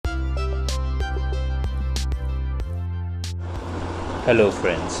Hello,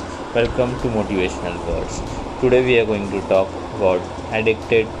 friends. Welcome to Motivational Words. Today, we are going to talk about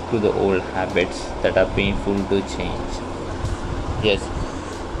addicted to the old habits that are painful to change. Yes,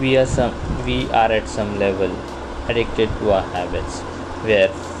 we are at some level addicted to our habits, where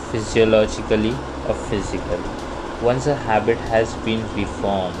physiologically or physically. Once a habit has been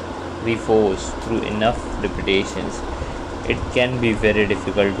reinforced through enough repetitions, it can be very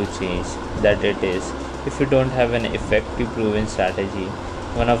difficult to change that it is if you don't have an effective proven strategy.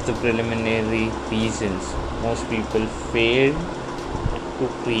 One of the preliminary reasons most people fail to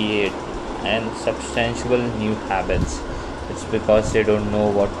create and substantial new habits, it's because they don't know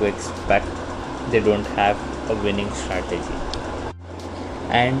what to expect. They don't have a winning strategy.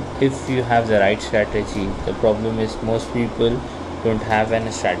 And if you have the right strategy, the problem is most people don't have any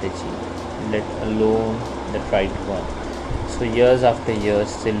strategy, let alone the right one. So years after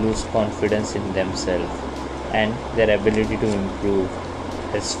years, they lose confidence in themselves, and their ability to improve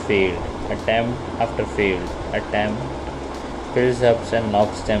has failed. Attempt after failed attempt builds up and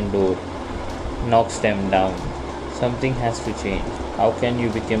knocks them down. Something has to change. How can you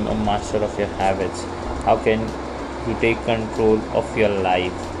become a master of your habits? How can you take control of your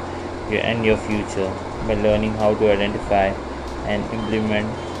life and your future by learning how to identify and implement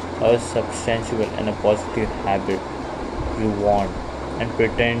a substantial and a positive habit you want, and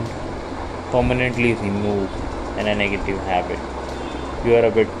pretend permanently remove a negative habit. You are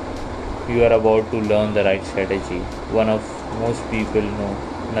a bit you are about to learn the right strategy, one of most people know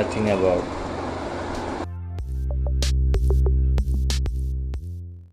nothing about.